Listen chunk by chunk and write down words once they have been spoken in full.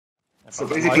So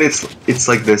basically, it's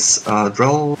like this.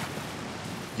 Drell,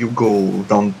 you go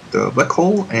down the black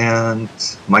hole, and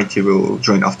Mighty will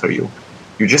join after you.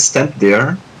 You just stand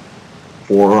there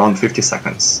for around 50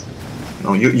 seconds.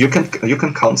 No, you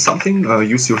can count something.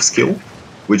 Use your skill,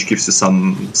 which gives you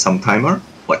some timer.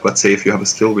 Like let's say if you have a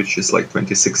skill which is like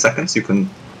 26 seconds, you can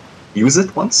use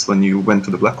it once when you went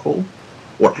to the black hole,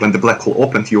 or when the black hole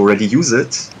opened, you already use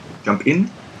it. Jump in,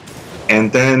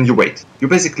 and then you wait. You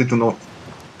basically do not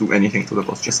do anything to the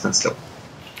boss, just stand still.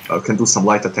 Can do some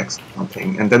light attacks or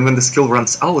something, and then when the skill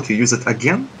runs out, you use it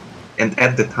again, and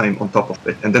add the time on top of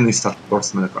it, and then you start the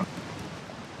first minute run.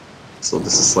 So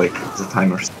this is like the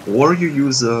timers. Or you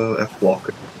use a clock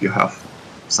if you have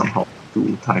somehow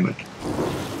to time it.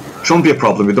 Shouldn't be a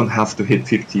problem, you don't have to hit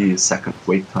 50 second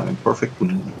wait time perfect.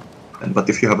 But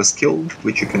if you have a skill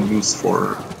which you can use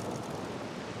for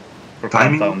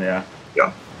timing, countdown,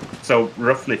 yeah. So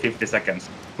roughly 50 seconds.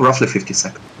 Roughly 50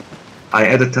 seconds. I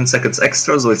added 10 seconds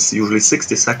extra, so it's usually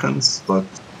 60 seconds, but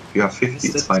if you have 50,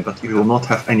 it's fine. But you will not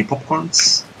have any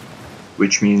popcorns,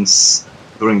 which means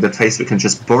during that phase we can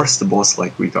just burst the boss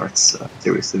like retards,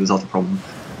 seriously, without a problem.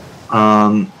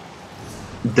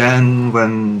 Then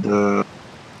when the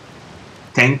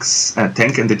tank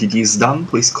and the DD is done,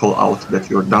 please call out that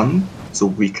you're done, so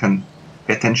we can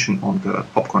pay attention on the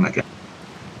popcorn again.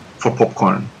 For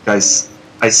popcorn, guys,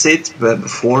 I said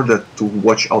before that to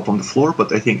watch out on the floor,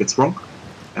 but I think it's wrong,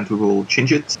 and we will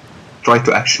change it. Try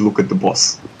to actually look at the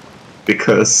boss,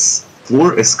 because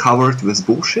floor is covered with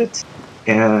bullshit,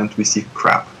 and we see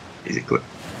crap, basically.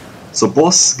 So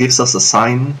boss gives us a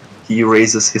sign, he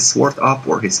raises his sword up,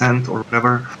 or his hand, or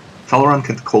whatever. Valorant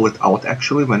can call it out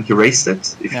actually when he raised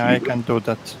it. Yeah, I can do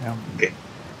that, yeah. Okay.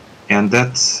 And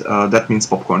that means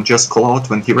popcorn. Just call out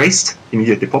when he raised,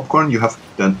 immediately popcorn. You have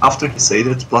then after he said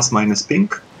it, plus minus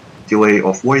pink, delay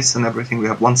of voice and everything. We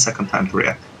have 1 second time to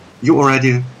react. You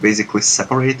already basically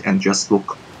separate and just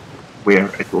look where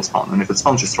it will spawn. And if it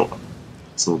spawns, just roll it.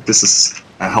 So this is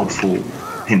a helpful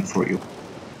hint for you.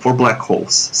 For black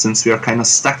holes, since we are kind of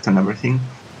stacked and everything,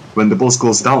 when the boss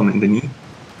goes down in the knee,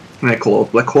 I call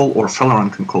out black hole, or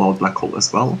Valorant can call out black hole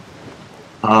as well.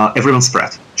 Everyone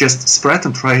spread. Just spread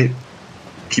and try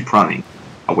keep running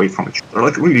away from each other.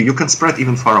 Like really, you can spread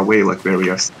even far away, like where we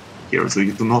are here, so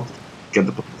you do not get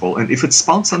the black hole. And if it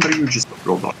spawns under you, just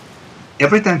roll down.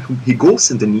 Every time he goes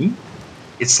in the knee,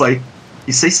 it's like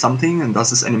he says something and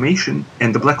does this animation,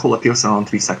 and the black hole appears around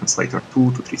 3 seconds later,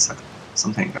 2 to 3 seconds,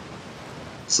 something like that.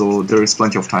 So there is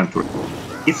plenty of time to it.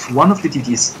 If one of the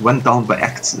DDs went down by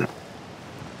accident,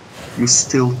 you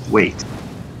still wait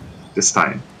this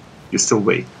time. You still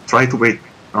wait. Try to wait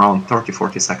around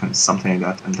 30-40 seconds, something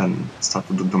like that, and then start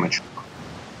to do damage.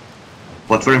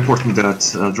 But very important that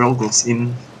Drell goes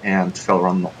in and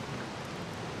Valorant not.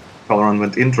 Valorant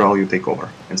went in, Drell you take over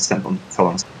and stand on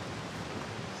Valorant's.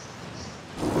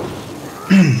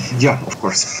 Yeah, of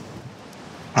course.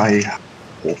 I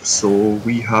hope so.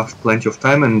 We have plenty of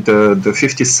time, and the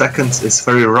 50 seconds is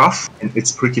very rough and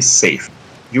it's pretty safe.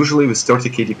 Usually with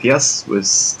 30k DPS, with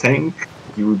tank,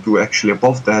 you do actually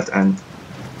above that, and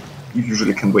you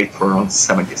usually can wait for around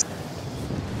 70.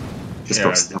 Just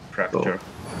so,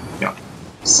 yeah.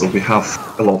 So we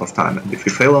have a lot of time, and if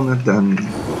we fail on it, then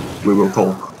we will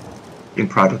talk in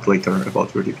private later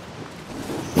about your DPS.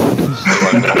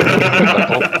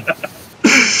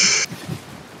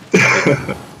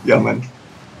 Yeah, man.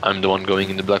 I'm the one going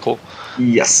in the black hole?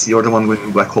 Yes, you're the one going in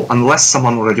the black hole. Unless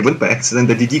someone already went by accident,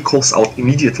 the DD calls out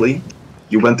immediately.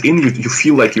 You went in, you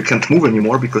feel like you can't move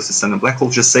anymore because it's in a black hole,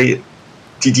 just say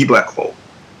DD black hole.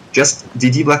 Just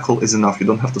DD black hole is enough, you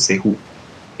don't have to say who.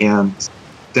 And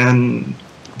then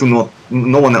no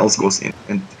one else goes in.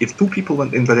 And if 2 people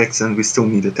went in by accident, we still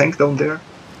need a tank down there.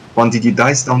 1 DD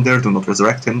dies down there, do not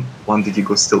resurrect him. 1 DD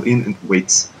goes still in and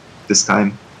waits. This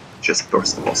time, just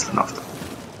burst the boss and after.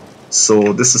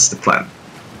 So this is the plan.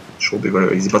 It should be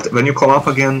very easy. But when you come up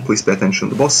again, please pay attention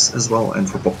to the boss as well and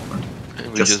for popcorn.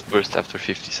 And we just burst after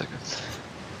 50 seconds.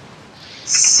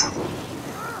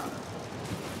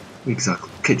 Exactly.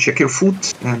 Okay, check your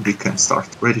foot and we can start.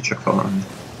 Ready, check Valorant.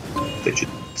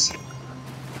 Digits.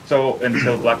 So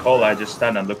until black hole, I just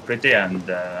stand and look pretty and.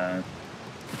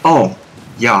 Oh,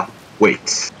 yeah.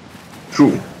 Wait.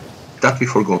 True. That we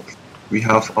forgot. We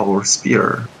have our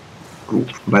spear group,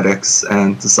 Medex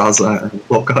and Zaza and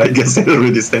Loka. I guess they're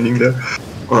already standing there.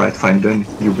 Alright, fine. Then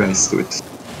you guys do it.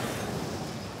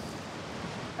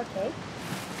 Okay.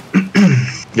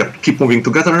 Yep. Keep moving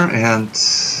together and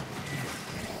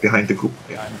behind the group.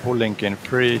 Yeah, I'm pulling in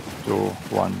 3, 2,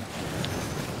 1.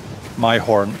 My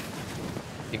horn. I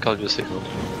think I'll just signal.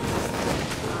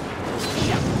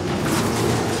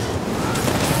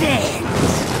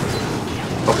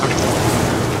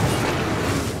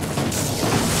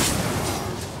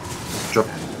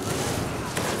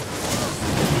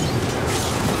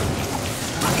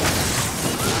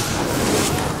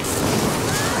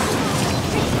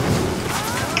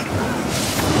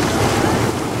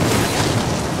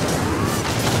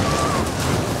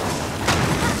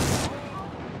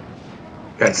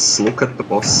 Let's look at the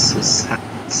boss's hand.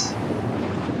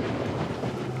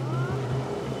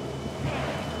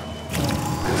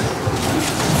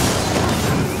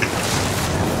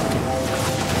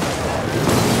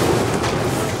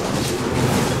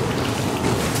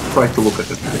 Try to look at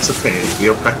it. It's okay. We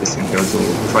are practicing here, so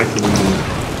try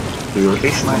to do your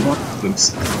rotation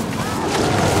moves.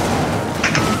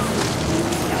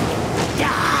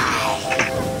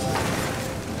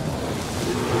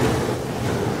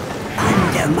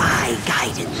 Under my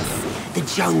guidance, the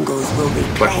jungles will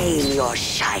reclaim your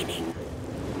shining.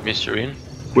 Mr. In.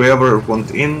 Whoever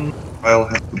went in, I'll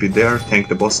have to be there. Tank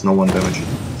the boss. No one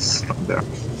damages from there.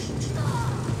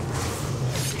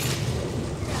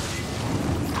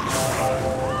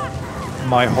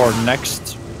 My horn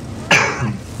next.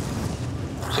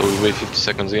 So we wait 50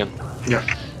 seconds again. Yeah.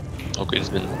 Okay, it's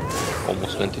been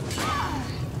almost 20.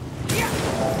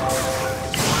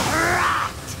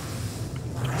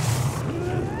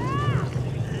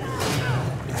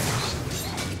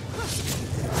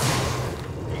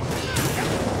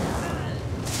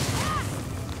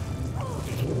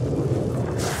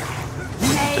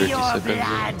 May your 30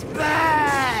 seconds. blood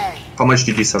burn! How much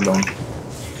did you sell down?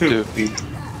 2.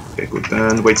 Okay, good.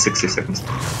 Then wait 60 seconds.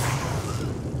 Okay.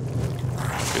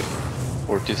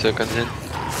 40 seconds in.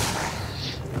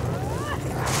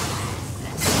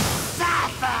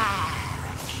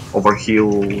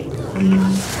 Overheal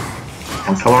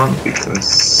on Valorant because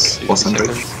 60 boss and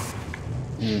rage.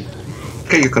 seconds.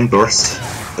 Okay, you can burst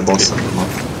the boss and come up.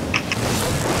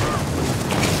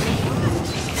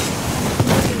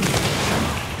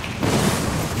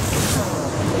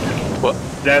 What?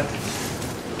 Dead.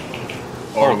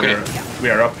 Or Okay. we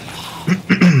are up.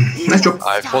 Nice job.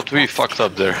 I thought we fucked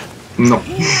up there. No, No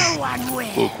one will.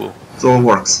 Cool, cool. so it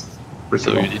works. Pretty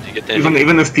So well. you didn't get any.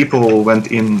 Even if people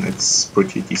went in, it's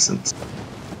pretty decent.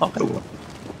 Okay. So,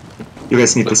 you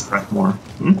guys need to spread more.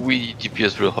 Hmm? We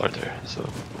DPS real hard there, so.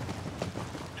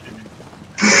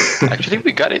 Actually,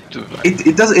 we got it too.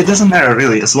 It doesn't matter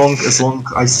really as long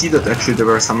I see that actually there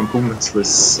were some improvements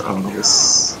with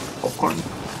popcorn.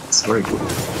 It's very good.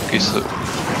 Okay, so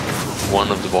one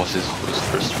of the bosses was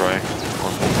first try.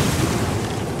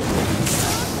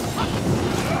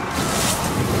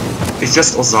 It's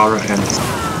just Ozara and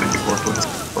Anticorp,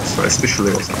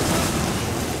 especially Ozara.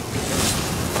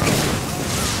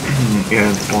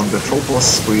 And on the troll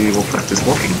boss we will practice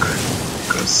walking,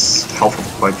 because half of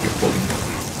the fight you're falling.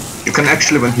 You can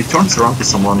actually, when he turns around to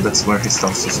someone, that's where he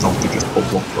starts to stop. You just hold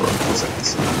block for 2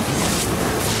 seconds.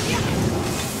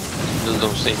 Just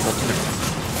don't stay in front of him.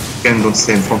 And don't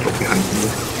stay in front or behind him,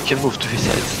 You can move to his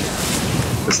side.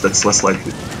 because that's less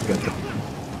likely to get him.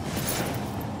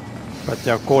 But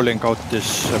yeah, calling out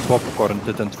this popcorn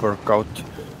didn't work out.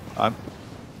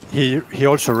 He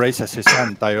also raises his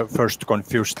hand. I first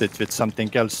confused it with something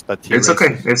else that he It's raises.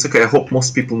 okay, it's okay. I hope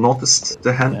most people noticed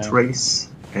the hand Yeah. raise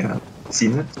and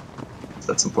seen it.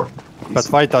 That's important. But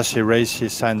why does he raise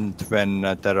his hand when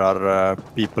there are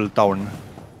people down?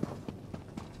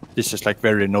 This is like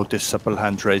very noticeable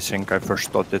hand raising. I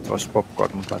first thought it was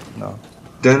popcorn, but no.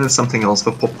 Then there's something else,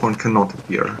 but popcorn cannot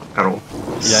appear at all.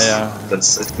 Yeah.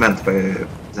 That's it's meant by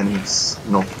the news,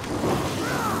 not.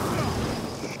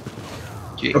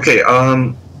 Okay. Okay,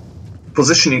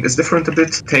 positioning is different a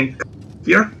bit. Tank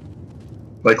here,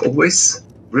 like always.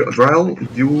 Dryle,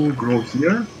 you grow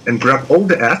here and grab all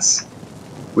the ads,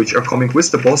 which are coming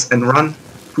with the boss, and run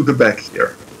to the back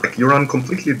here. Like you run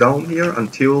completely down here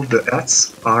until the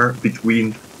ads are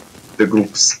between the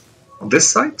groups on this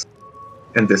side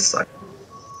and this side.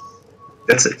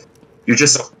 That's it. You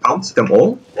just count them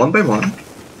all one by one.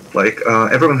 Like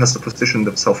everyone has to position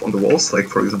themselves on the walls. Like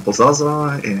for example,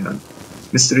 Zaza and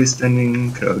Mystery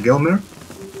standing, Gelmir.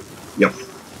 Yep.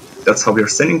 That's how we are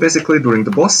standing basically during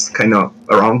the boss, kind of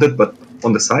around it, but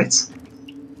on the sides,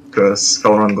 because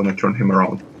Valorant gonna turn him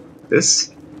around.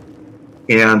 This,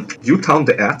 and you count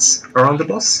the ads around the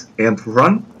boss and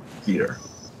run here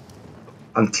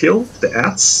until the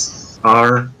ads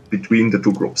are between the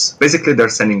two groups. Basically, they're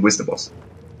standing with the boss.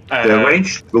 The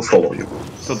range will follow you.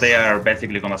 So they are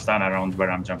basically gonna stand around where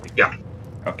I'm jumping. Yeah.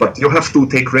 Okay. But you have to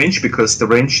take range because the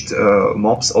ranged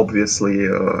mobs, obviously,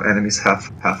 enemies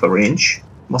have a range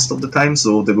most of the time,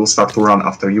 so they will start to run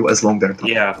after you as long as they're time.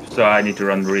 Yeah, so I need to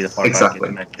run really far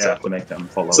Exactly, back exactly. to make them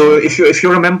follow. So if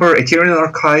you remember Ethereal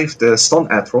Archive, the Stone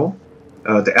Atro,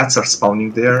 the ads are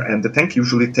spawning there, and the tank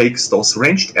usually takes those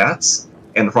ranged ads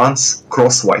and runs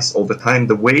crosswise all the time,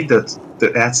 the way that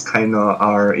the ads kind of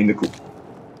are in the group.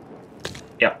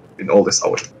 Yeah. In all this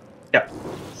hour. Yeah.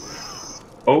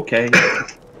 Okay.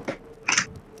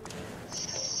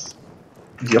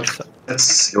 Yep.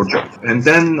 That's your job. And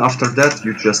then after that,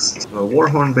 you just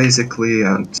Warhorn basically,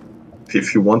 and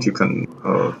if you want, you can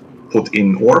put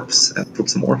in orbs and put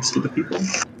some orbs to the people.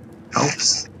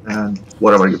 Helps, and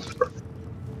whatever you prefer.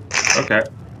 Okay.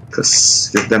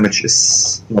 Because your damage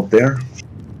is not there,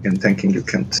 and tanking you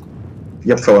can't.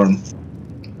 Yep, Felon.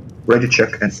 Ready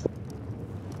check and.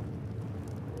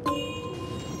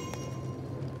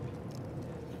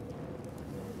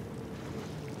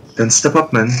 Then step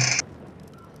up, man.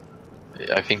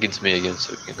 I think it's me again,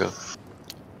 so we can go.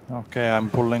 Okay, I'm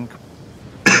pulling.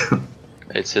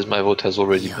 It says my vote has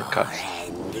already been Your cast.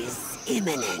 end is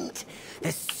imminent. The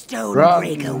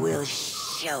Stonebreaker will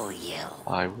show you.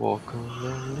 I walk a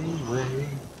lonely way.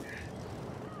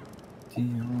 The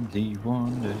only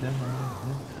one that I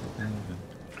have.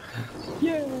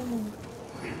 Yeah.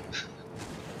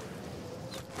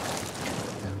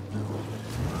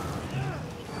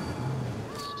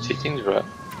 Sitting right.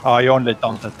 I only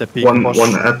done at the big One boss.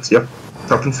 at yep.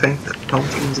 Tartan Fang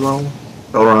counting as well.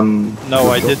 Or on. No,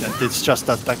 I didn't. It's just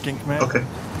attacking me. Okay.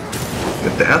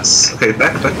 Get the ads. Okay,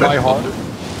 back. My heart.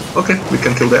 Okay, we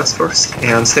can kill the ads first.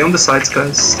 And stay on the sides,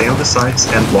 guys. Stay on the sides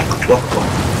and block.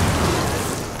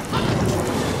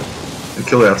 And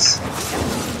kill the ads.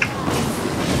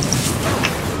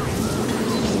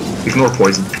 Ignore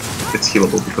poison. It's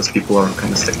healable because people are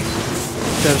kind of sticky.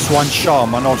 There's one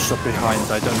shaman also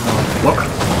behind. I don't know. Block.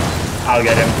 I'll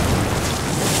get him.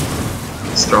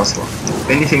 Strasla.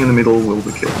 Anything in the middle will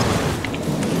be killed.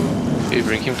 Okay,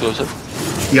 bring him closer.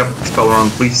 Yep, spell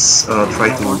around, please try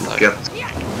to get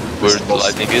Where the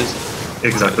lightning is.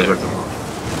 exactly Right where there.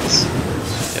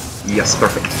 the yes,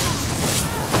 perfect.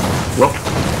 Block.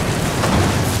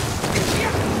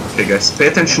 Okay, guys, pay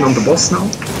attention on the boss now.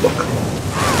 Block.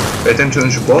 Pay attention on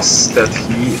the boss that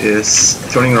he is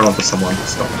turning around to someone to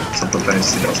stop.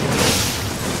 Sometimes he doesn't.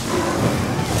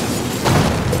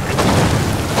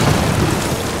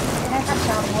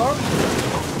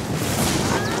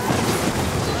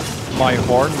 My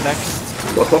horn next.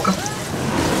 What, Waka?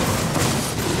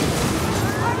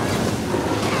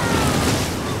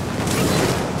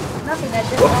 Nothing, I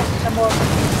just want some more.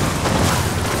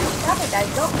 Nothing, I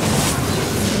don't.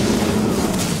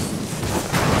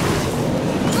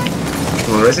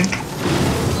 Someone raising?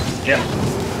 Yeah.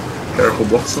 Careful,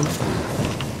 block soon.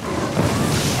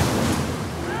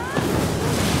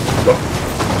 Block.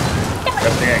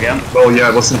 Resting again. Oh yeah,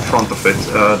 I was in front of it.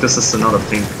 This is another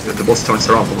thing. The boss turns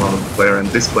around to one of the player, and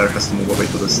this player has to move away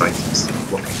to the side instead of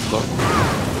blocking.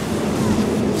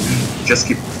 Just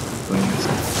keep doing this.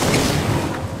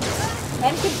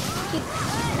 And keep.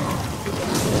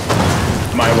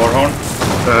 My Warhorn.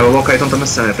 Look, I don't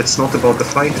understand. If it's not about the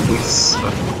fight, please,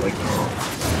 like,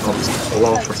 not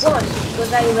allow for something.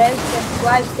 Because I read that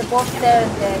twice the boss there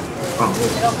that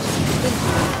with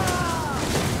rocks.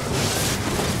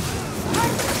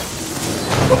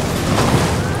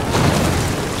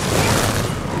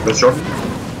 That's short.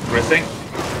 Resting.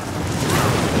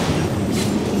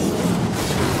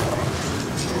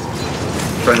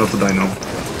 Try not to die now.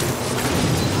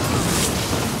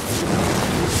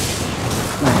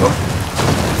 Oh.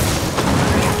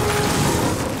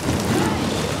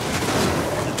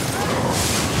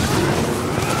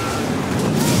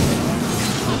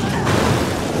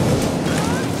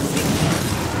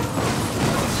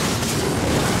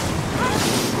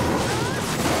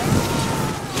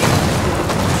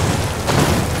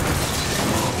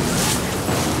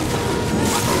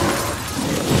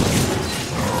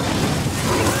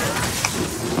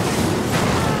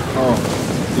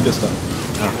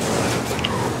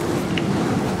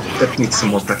 That needs some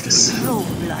more practice.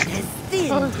 Blood has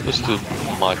thinned. It was too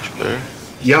much better.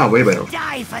 Yeah, way better.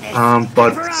 Die for this.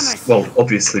 But, Promise. well,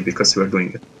 obviously, because we are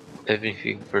doing it.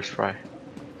 Everything first try.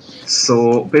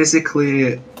 So,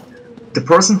 basically, the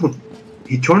person who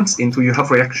he turns into, you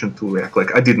have reaction to react.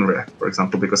 Like, I didn't react, for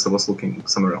example, because I was looking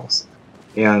somewhere else.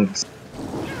 And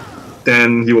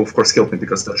then you, of course, killed me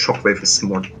because the shockwave is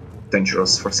more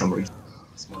dangerous for some reason.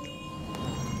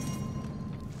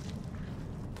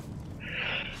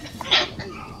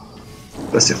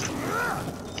 That's it.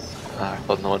 I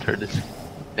thought no one heard this.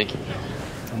 Thank you.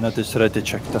 No, this ready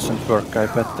check doesn't work. I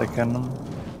bet I can.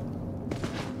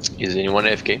 Is anyone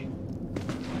AFK?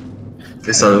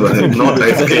 These are not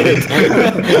AFK.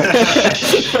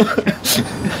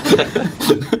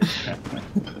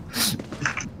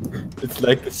 It's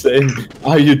like the same.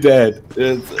 Are you dead?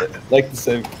 It's like the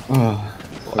same.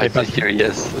 I bet here,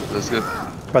 yes. That's good.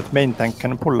 But main tank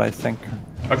can pull, I think.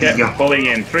 Okay, Yeah. pulling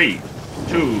in 3,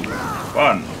 2,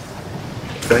 1.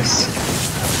 Guys.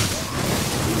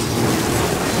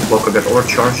 Boka get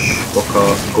overcharge. Boka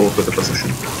go to the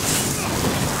position.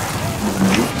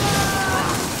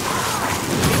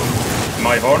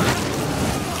 My horn.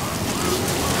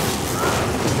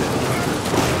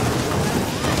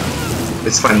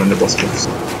 It's fine when the boss moves.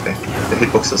 Okay, the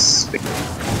hitbox is big.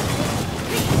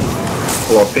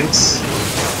 Pull out pins.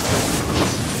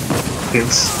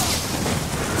 Pins.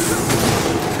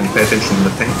 And pay attention to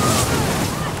the tank.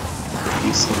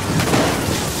 Easy.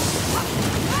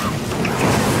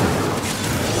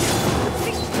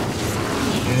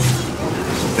 Okay.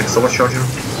 Next overcharger.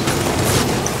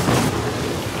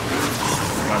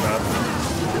 My bad.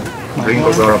 Bring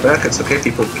Ozara back, it's okay,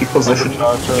 keep position.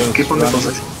 Overcharger Keep on the is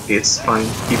position. It's fine,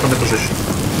 keep on the position.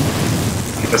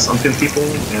 Keep us unpin people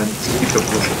and keep your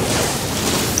position.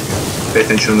 Pay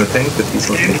attention to the tank, but he's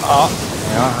not pinned.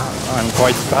 Yeah, I'm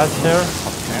quite bad here.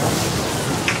 Okay.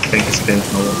 Tank is pinned,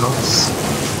 no one else.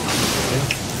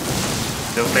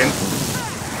 Still pinned.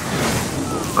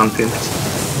 Unpinned.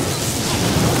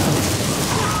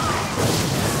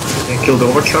 Okay, kill the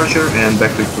overcharger and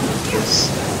back to yes.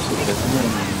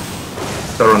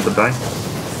 They're on the die.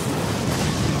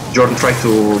 Jordan, try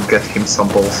to get him some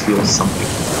balls, heals, something.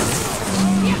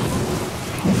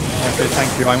 Okay,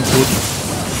 thank you, I'm good.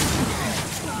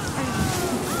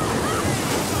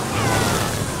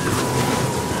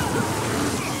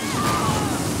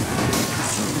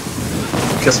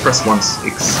 Just press once,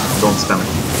 X, don't spam it.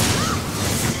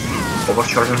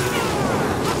 Overcharger.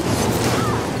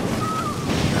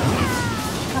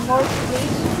 Come on,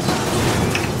 please.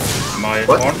 My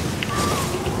What? horn.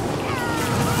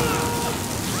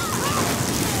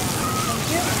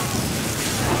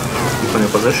 Keep on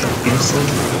your position, instant.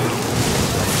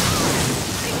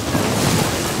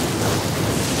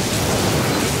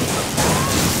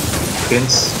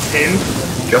 Pins. Pinned.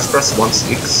 Just press once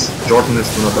X. Jordan is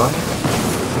gonna die.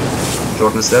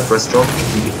 Jordan is dead, press Jordan.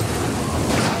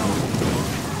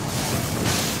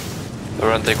 The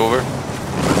run take over.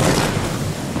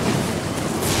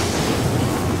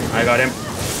 I got him.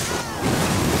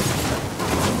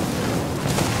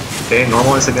 Okay,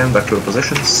 normalize again, back to your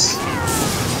positions.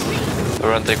 The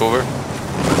run take over.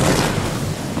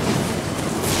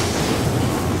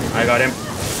 I got him.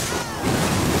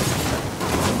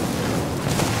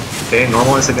 Okay,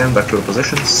 normalize again, back to your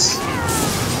positions.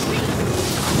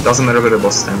 Doesn't matter where the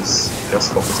boss stands,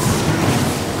 just focus on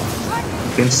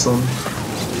it. Pin soon.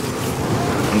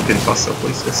 Unpin faster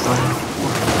please this time.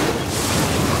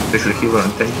 Especially healer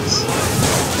and tanks.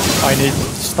 I need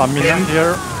stamina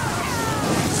here.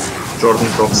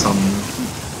 Jordan drop some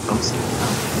thumbs.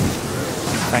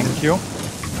 Thank you.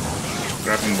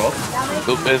 Grabbing both.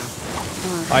 Good pin.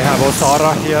 I have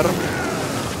Ozara here.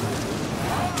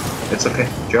 It's okay,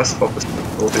 just focus.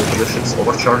 Go to your positions,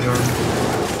 overcharger.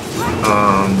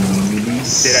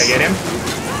 Release. Did I get him?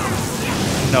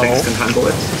 No, Tanks can handle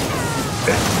it.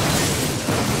 Okay,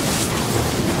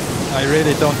 I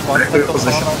really don't want back to your that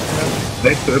position. Ozara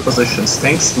here. Back to your positions.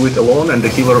 Tanks do it alone and the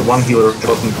healer, one healer,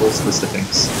 Jordan goes with the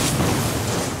tanks.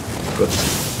 Good.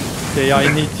 Okay, I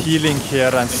need healing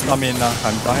here and stamina.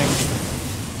 I'm dying.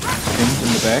 Pins in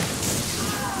the back.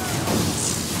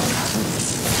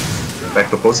 Back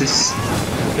to poses.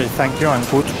 Okay, thank you, I'm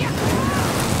good.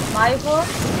 My horn.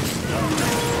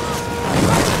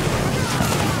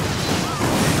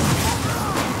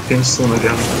 Pins soon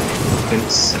again.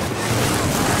 Pins.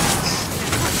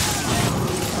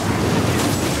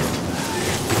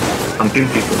 Unpin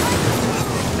people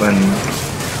when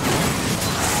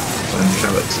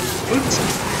carrot. Good.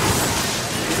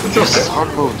 Good job. Yes,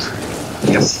 hard mode.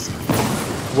 Yes.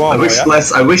 Wow, I wished yeah.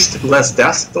 I wished less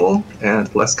death though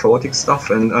and less chaotic stuff.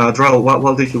 And Drell,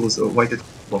 why did you lose? Why did you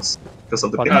lose? Because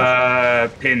of the pin.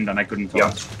 Pinned and I couldn't Yeah.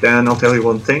 taunt. Then I'll tell you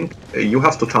one thing. You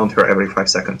have to taunt her every 5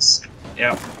 seconds.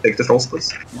 Yeah. Take the trolls,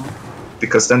 please.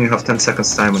 Because then you have 10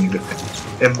 seconds time when you get pinned.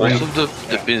 Every. Also,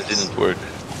 the pins didn't work.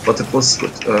 But it was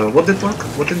good. What did work?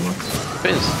 What didn't work?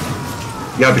 Pins.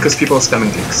 Yeah, because people are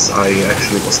spamming clicks. I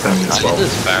actually was spamming as I well.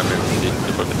 didn't spam everything.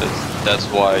 That's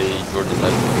why Jordan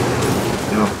left.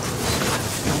 Yeah.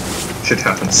 Shit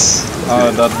happens.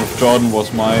 That with Jordan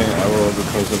was my error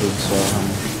because I didn't saw him.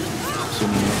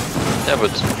 Yeah,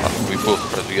 but we both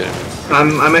tried to get him.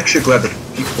 I'm actually glad that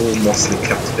people mostly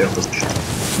kept their position.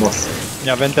 Mostly.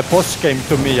 Yeah, when the boss came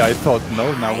to me, I thought,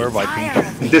 no, now we're wiping.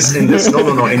 In this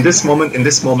no. In this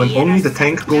moment only the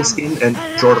tank goes in and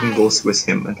Jordan goes with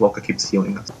him and Loka keeps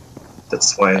healing us.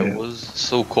 That's why I was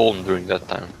so calm during that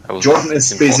time. I was Jordan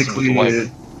is impossible to wipe.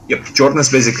 basically Jordan is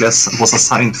basically was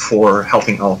assigned for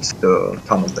helping out the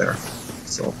tunnel there.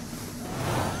 So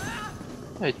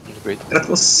Yeah, it was great. that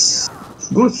was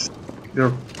good.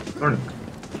 You're learning.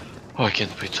 Oh, I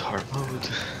can't wait to hard mode.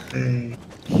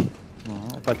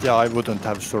 But yeah, I wouldn't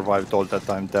have survived all the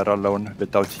time there alone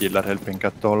without healer helping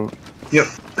at all. Yep,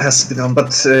 has to be done,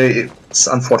 but it's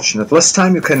unfortunate. Last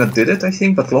time you kinda did it, I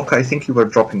think, but Loka, I think you were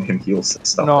dropping him heals and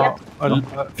stuff. No,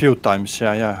 a few times.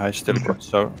 Yeah, I still got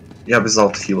so. Yeah,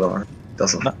 without healer,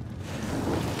 doesn't.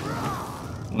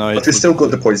 No, But we still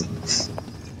got the poison.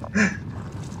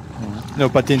 No,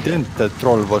 but in the end, the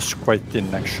troll was quite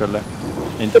thin actually.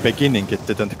 In the beginning, it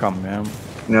didn't come.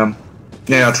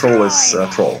 Yeah, troll is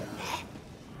troll.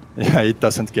 Yeah, it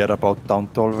doesn't care about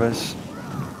taunt always.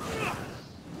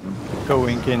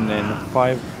 Going in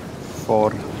 5,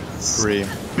 4, 3. You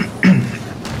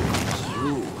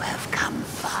have come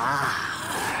far,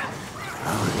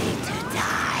 only to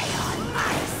die on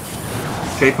my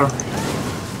Paper.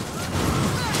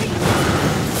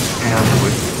 And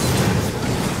we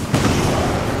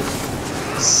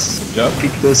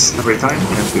pick this every time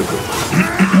and we're good.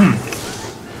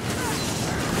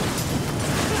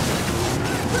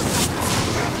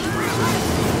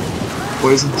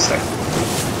 Poison, stack.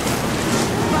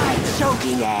 By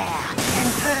choking air and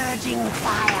purging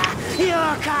fire,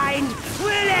 your kind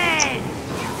will end!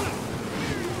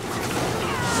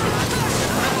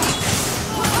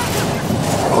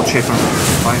 I'll check on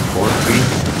 5, 4, 3,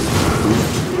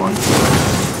 2, 1.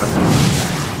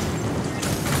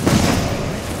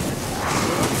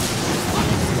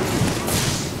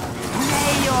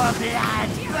 May your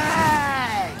blood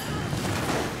burn!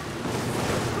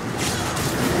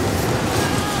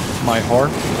 My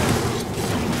horn.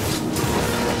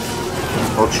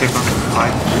 I'll check on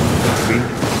 5, 3,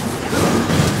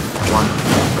 1.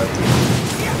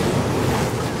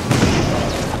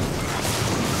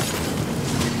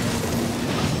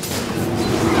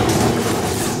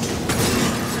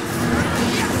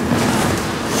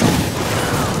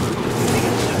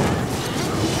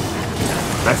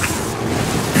 Back.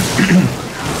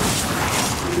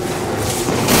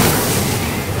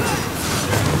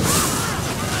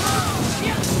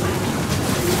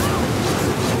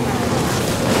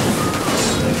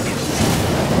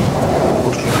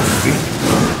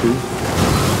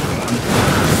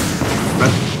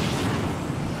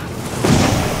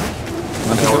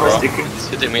 It's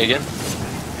hitting me again.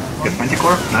 Get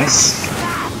Manticore, nice.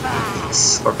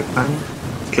 It's perfect plan.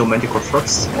 Kill Manticore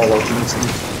first, all ultimates in.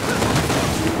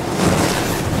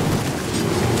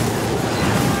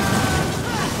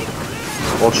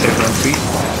 All shaper on 3, 2,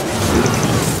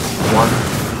 1,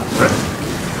 red.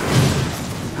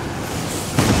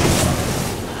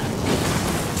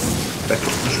 Back to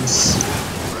positions.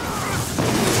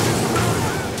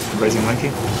 Raising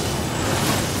Mikey.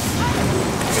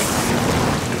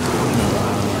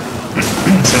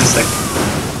 Send stack.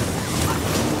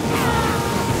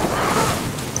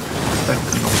 Stack,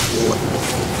 no,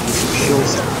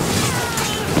 shields.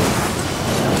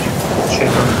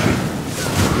 Shaper on 3,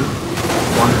 2,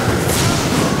 1.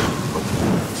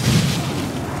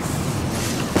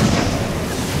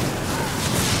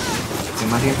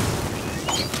 Am I here?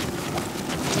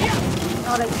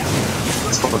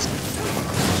 Let's focus.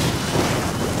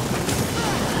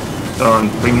 Turn,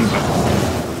 bring him back.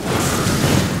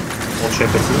 We'll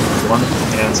check it. 1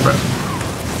 and spread.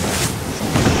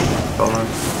 Turn.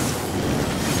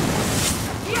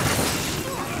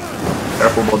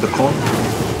 Careful about the cone.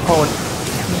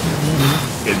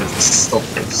 Okay, let's stop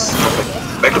this.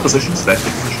 Back to positions, back to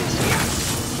positions.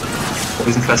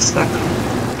 Poison fast stack.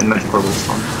 And Manticore will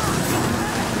spawn.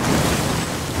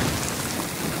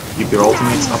 Keep your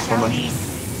ultimates up for money.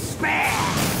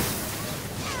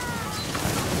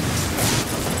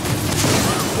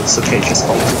 It's okay, just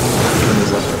hold. Even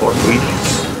is left 4, 3,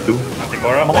 2,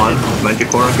 1.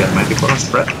 Manticore, get Manticore,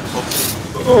 spread.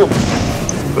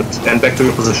 Good. And back to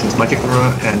your positions.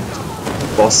 Manticore and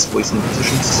boss, please in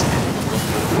positions.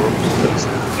 Good.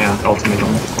 And ultimate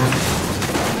on Manticore.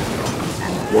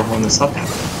 Warhorn is up.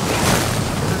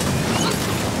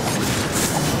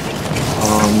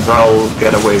 I'll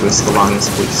get away with the Lanius,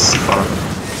 please.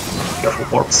 Careful,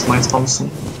 corpse might spawn soon.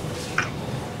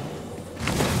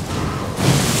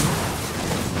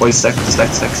 Boys, stack.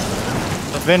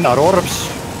 When are orbs?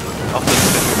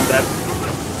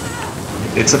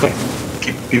 It's okay.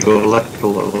 Keep people, let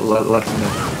them know.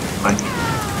 Fine.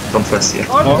 Don't press yet.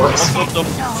 Orbs.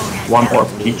 1 orb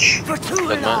each. For too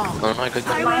Good long! man. Oh my god. I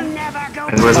will never go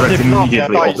And resurrect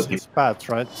immediately all the It's people. bad,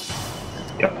 right?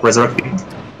 Yeah, resurrect people.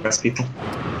 Rest people.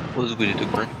 What's good to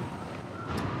burn?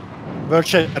 World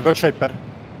Shaper.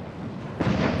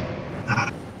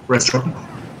 Rest Jordan.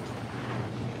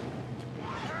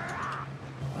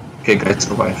 Okay, guys,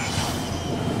 survive.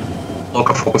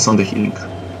 Loka, focus on the healing.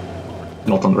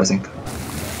 Not on resing.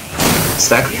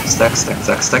 Stack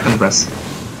and res.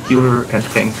 Healer and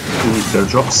tank do their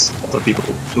jobs, other people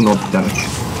do not damage.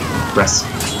 Res.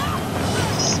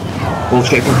 Gold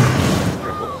Shaper.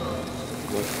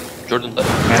 Jordan died.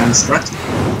 And Strat.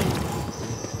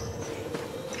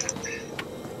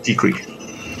 T-Creek.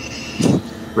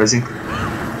 Raising.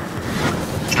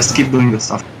 Just keep doing the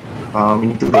stuff. We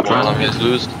need to get One around. army is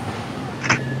loose.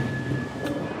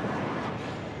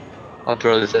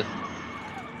 Alpera is dead.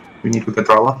 We need to get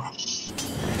Rala.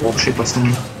 Gold Shaper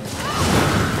soon.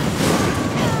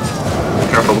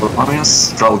 Careful with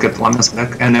Lamias. I'll get Lamias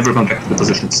back, and everyone back to the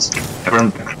positions. Everyone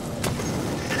back.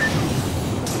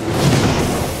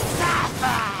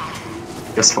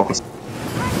 Just focus.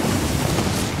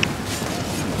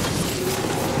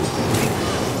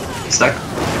 Stack.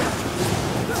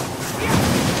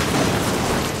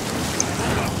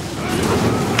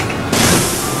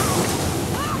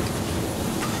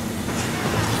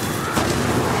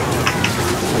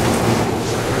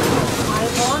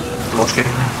 Okay,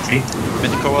 3,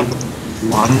 Manticore.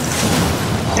 1,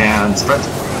 and spread.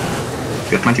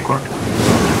 Get Manticore.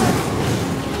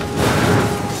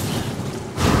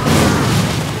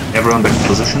 Everyone back to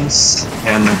positions,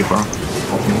 and Manticore.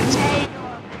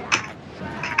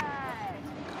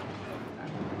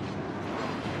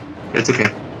 It's okay.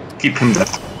 Keep him dead.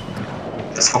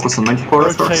 Let's focus on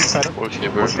Manticore first.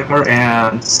 Shaper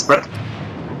and spread.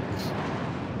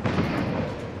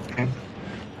 Okay.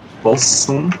 Balls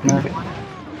soon. Okay.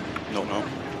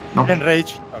 No.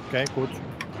 Enrage. Okay, good.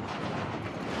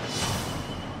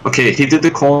 Okay, he did the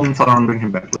clone, Faran, bring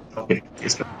him back. Okay,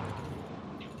 he's back.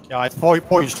 Yeah, I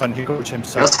poison, he goes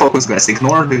himself. Just focus, guys.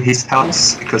 Ignore his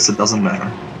house because it doesn't matter.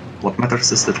 What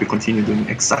matters is that we continue doing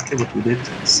exactly what we did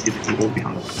and see that we will be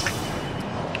 100%.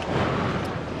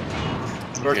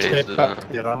 Okay,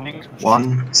 You're running.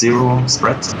 1, 0,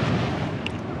 spread.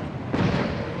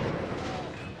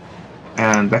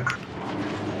 And back.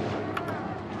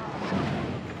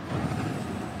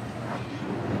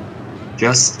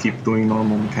 Just keep doing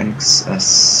normal mechanics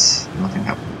as nothing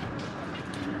happened.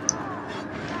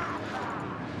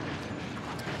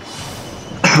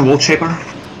 Wall Shaper.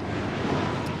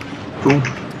 2,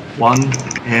 1,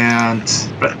 and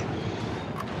spread.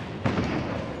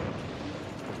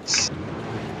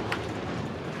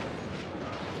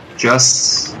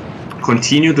 Just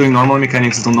continue doing normal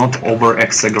mechanics, do not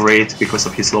over-exaggerate because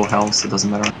of his low health, it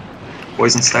doesn't matter.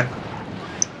 Poison stack.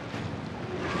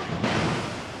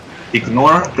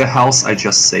 Ignore the health I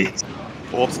just said.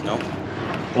 Orbs, no.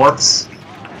 Orbs.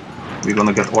 We're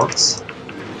gonna get orbs.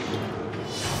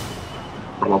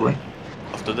 Probably.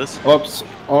 After this? Orbs,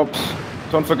 orbs.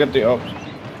 Don't forget the orbs.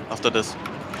 After this.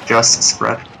 Just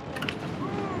spread.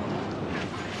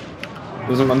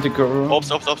 There's a Manticore.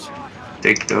 Orbs, orbs, orbs.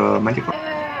 Take the Manticore.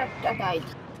 I died.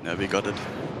 Yeah, we got it.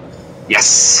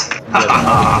 Yes!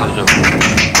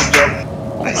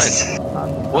 Nice.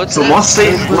 What's So that? most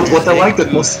what I like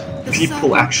that most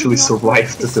people actually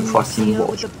survived the fucking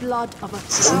wall.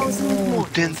 Ooh,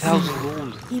 10,000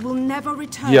 gold. He will never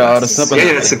return. Yeah, that's not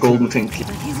Yeah, it's a golden thing.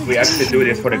 We actually do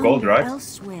this for the gold, right?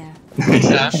 Yeah.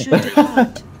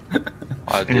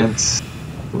 And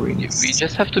We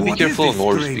just have to be careful on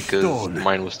orbs because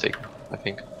mine was taken, I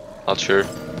think. Not sure.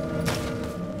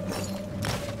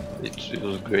 It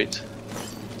was great.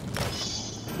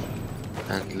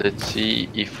 And let's see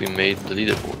if we made the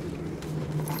leaderboard.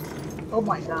 Oh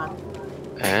my god.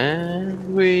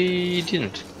 And we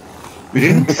didn't. we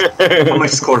didn't. How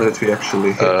much score did we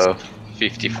actually hit?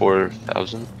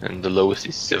 54,000, and the lowest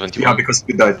is 71. Yeah, because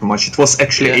we died too much. It was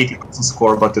actually 80,000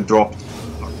 score, but it dropped.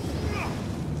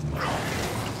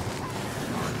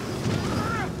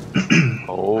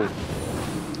 Oh.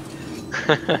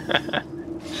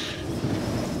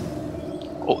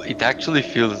 Oh, it actually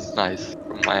feels nice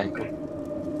from my angle.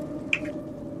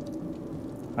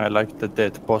 I like the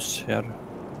dead boss here.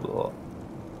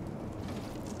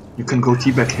 You can go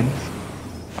teabag him.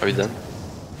 Are we done?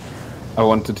 I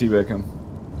want to teabag him.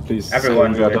 Please.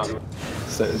 Everyone say we are do it. done.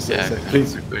 Say, Yeah,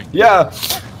 please. we're going. Yeah!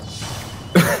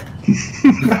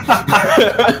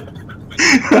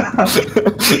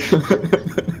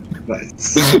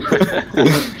 Nice.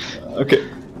 Okay.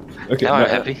 Okay. Now I'm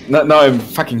happy. Now I'm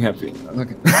fucking happy.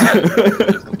 Okay.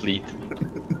 Complete.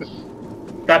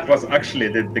 That was actually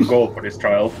the goal for this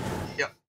trial.